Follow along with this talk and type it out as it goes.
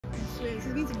swear,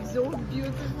 she's going to be so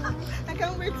beautiful. I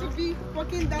can't wait to be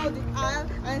walking down the aisle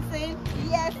and saying,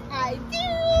 yes, I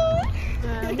do.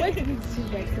 I'm going to be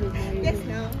the Yes,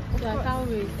 now. So I can't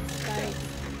wait. Like,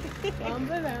 so I'm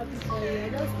very happy for you. I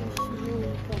just think she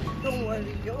will come. Don't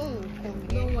worry, your own will come.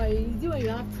 Don't worry. You see when you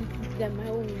have to keep them, my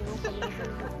own will not come out.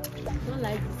 Don't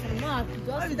like this. I'm not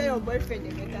happy. How is that your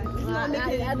boyfriend, Emeka?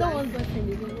 I don't want boyfriend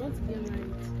again. I want to get married.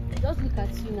 Just look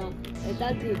at you now.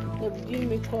 That day, they'll be doing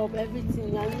makeup,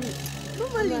 everything. I mean,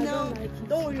 normally now, don't like it.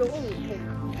 don't worry, your own will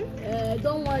come.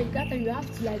 Don't worry. That time you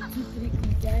have to like 2-3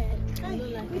 kids. I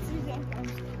don't like it.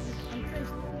 I'm fresh.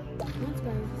 What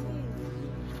can you say?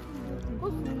 Go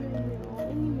to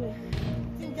anywhere.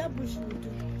 Think that bush will do.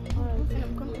 Alright. Okay,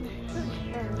 I'm coming.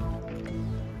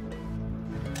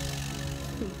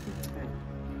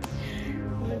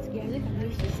 Once again, look at how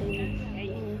she's saying,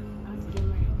 I have to get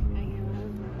married. I get my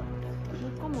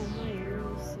husband. Come on, my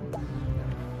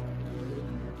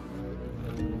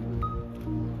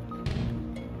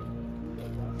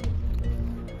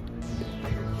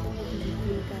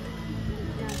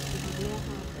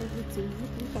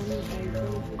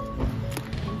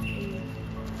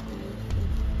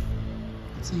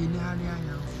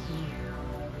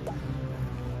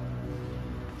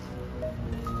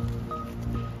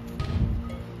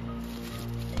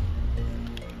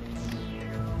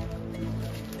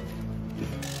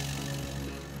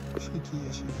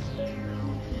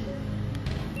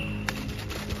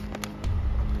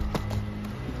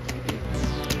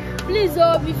Please,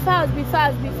 oh, be fast,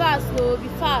 oh, be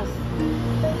fast.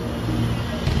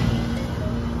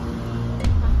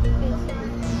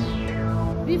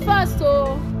 Be fast,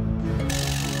 oh.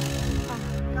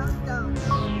 Calm down.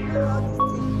 Know all these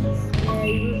things.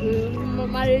 Yeah,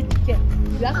 marriage.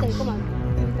 You have to come and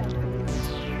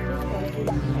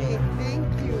Hey, thank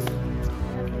you.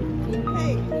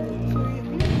 Hey,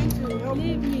 you need to help me.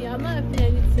 leave me. I'm not having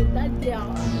anything. That day,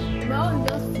 my own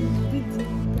just did it.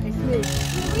 I swear.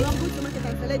 You want to go to market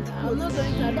and select the I'm clothes? not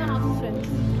going to. I don't have friends.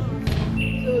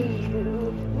 So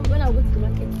when I go to the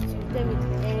market, you tell me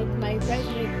my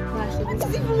bridesmaid, What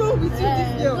is even wrong with you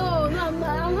this year? No,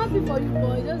 I'm happy for you,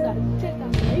 boy. Just that check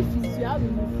out if it's you, how will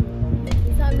you feel?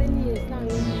 It's how many years now?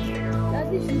 That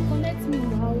if you connect me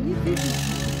now, if this is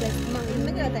the best man. The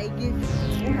nigga that I gave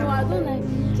you. No, I don't like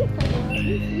it. Check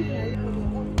out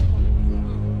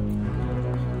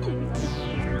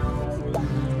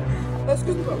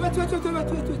Excuse me, wait.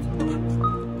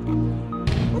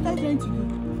 What are you trying to do?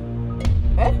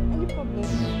 Any problem?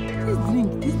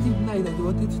 This drink now that they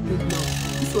wanted to take now.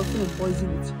 This was going to poison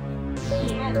it.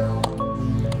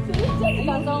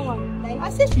 I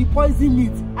said she poisoned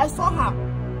it. I saw her. I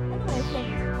know my friend.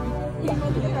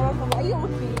 Are you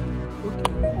okay? Okay,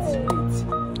 wait.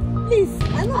 Please,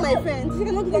 I know my friend. She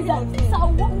cannot do that kind of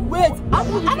thing. Wait, I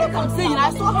know what I'm saying.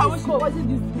 I saw her when she poisoned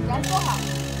this drink. I saw her.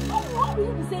 Why will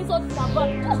you be saying something about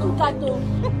just look at them?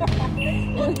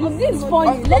 This is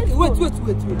funny. Let's Wait.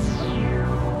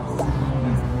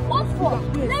 What for?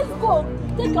 Let's go.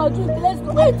 Take our drink. Let's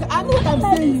go. Wait, I know what I'm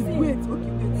saying. Wait.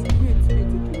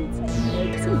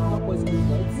 So you not poisoning it,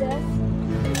 right? Yes.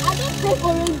 I don't take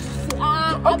orange juice.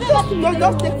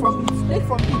 Just take from it. Take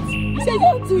from it.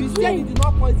 You said you did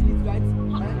not poison it, right?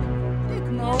 Take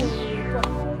now.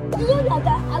 You know that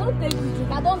I don't take this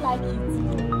drink. I don't like it.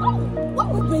 Why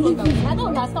would you believe it? I don't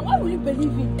understand. Why would you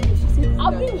believe it? She said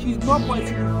I've that been- she's not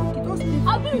poisoning it. Okay, just take.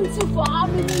 I've been with you for how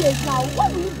many years now? Why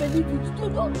would you believe it? You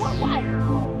don't. Why?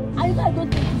 I know I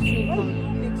don't take this drink. Why would you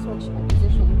make such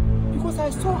accusation? Because I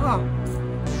saw her.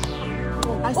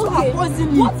 I saw her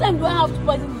poison What it. time do I have to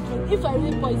poison the drink? If I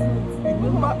really poison it?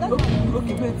 Remember,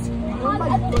 okay, wait. Remember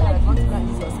you told her I want to go and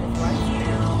use yourself, right?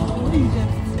 When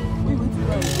you went to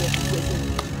go and use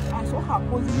yourself, I saw her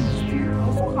poisoning this drink. I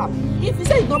saw her. If you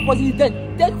say it's not poisoning, then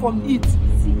take from it.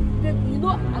 See, babe, you know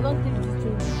I don't take this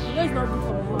drink. You know it's not good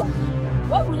for my health.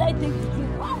 Why would I take the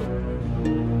drink? Why?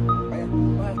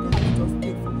 Why can't you just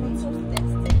take from it?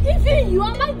 Even you,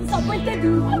 am I disappointed in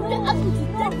you? Why would I ask you to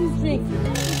take this drink?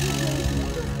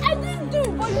 I didn't do it,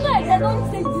 but you know I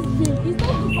don't take this drink. It's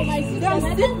not good for my system. Just I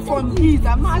take don't from take it.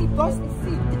 I'm not just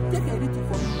take a little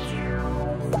from it.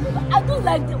 I don't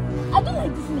like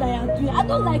this thing that you are doing. I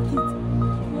don't like it.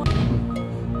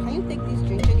 Can you take this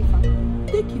drink, Jennifer?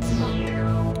 Take it now.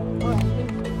 Alright,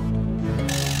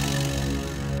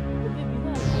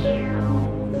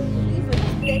 if you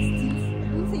just test it,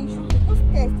 I'm saying you should just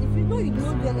test. If you know you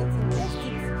don't do anything, test it.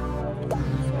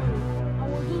 I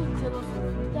was just jealous of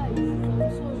you. That is, I'm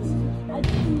sorry. I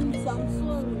didn't mean it. I'm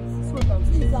sorry. This is what I'm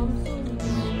saying. Please, I'm sorry.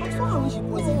 I saw her when she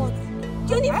poisoned it.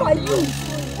 Jennifer, you.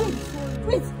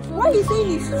 Wait. What are you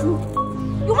saying is true?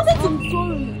 You wanted to. I'm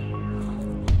sorry.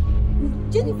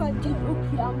 Jennifer, Okay,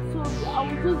 I'm sorry. I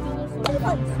was just jealous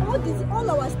of you. All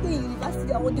our stay in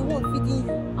university, I was the one feeding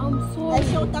you. I'm sorry. I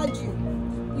sheltered you.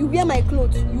 You wear my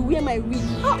clothes, you wear my wig.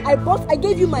 I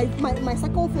gave you my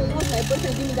second phone once my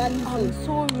boyfriend gave me that new phone. I'm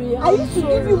sorry. I used to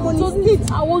give you money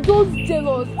still. I was just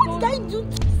jealous. What did I do to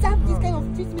deserve this kind of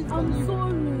treatment from you? I'm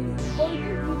sorry.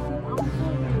 But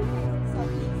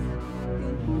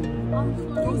I'm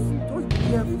sorry. Just be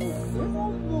careful. So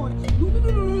much.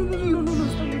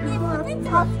 No,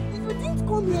 stop. If you didn't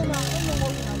come here now, I don't know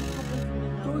what would have happened to me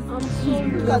now. I'm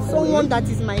sorry. Look at someone that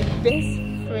is my best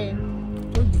friend.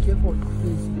 Just be careful of the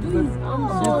place. Please, I'm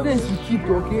The sorry. place you keep,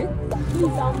 okay? Please,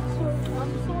 I'm sorry.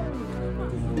 I'm sorry.